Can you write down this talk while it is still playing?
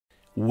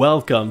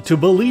Welcome to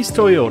Balise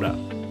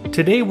Toyota.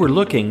 Today we're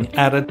looking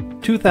at a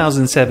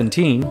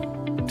 2017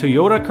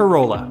 Toyota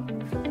Corolla.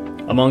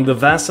 Among the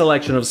vast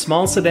selection of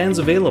small sedans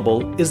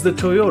available is the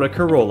Toyota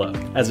Corolla,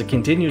 as it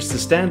continues to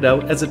stand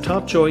out as a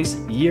top choice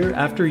year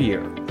after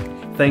year.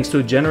 Thanks to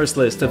a generous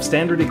list of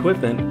standard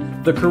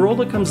equipment, the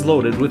Corolla comes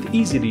loaded with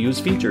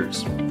easy-to-use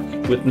features.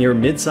 With near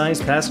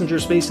mid-sized passenger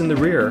space in the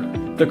rear,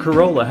 the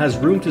Corolla has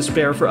room to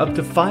spare for up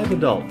to 5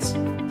 adults.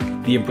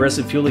 The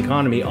impressive fuel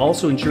economy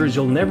also ensures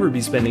you'll never be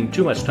spending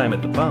too much time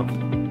at the pump.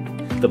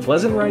 The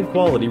pleasant ride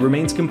quality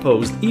remains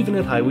composed even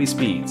at highway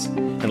speeds.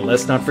 And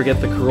let's not forget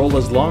the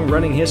Corolla's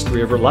long-running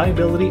history of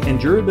reliability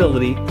and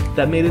durability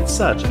that made it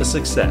such a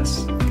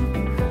success.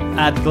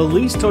 At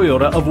Balise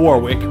Toyota of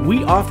Warwick,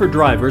 we offer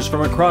drivers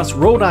from across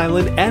Rhode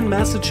Island and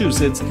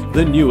Massachusetts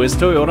the newest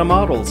Toyota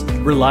models,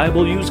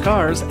 reliable used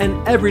cars,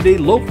 and everyday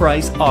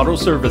low-price auto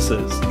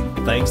services.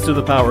 Thanks to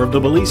the power of the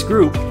Balise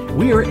Group,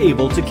 we are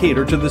able to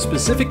cater to the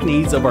specific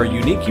needs of our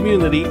unique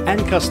community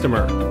and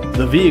customer.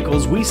 The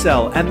vehicles we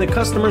sell and the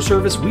customer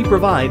service we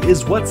provide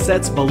is what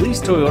sets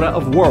Balise Toyota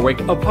of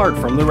Warwick apart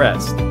from the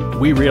rest.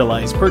 We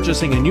realize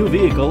purchasing a new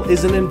vehicle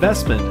is an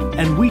investment,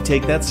 and we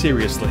take that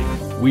seriously.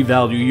 We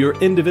value your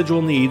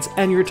individual needs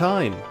and your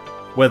time.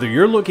 Whether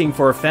you're looking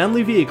for a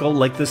family vehicle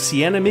like the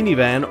Sienna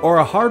minivan or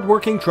a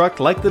hard-working truck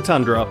like the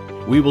Tundra,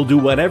 we will do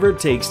whatever it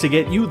takes to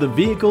get you the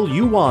vehicle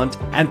you want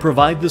and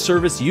provide the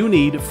service you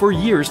need for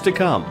years to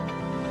come.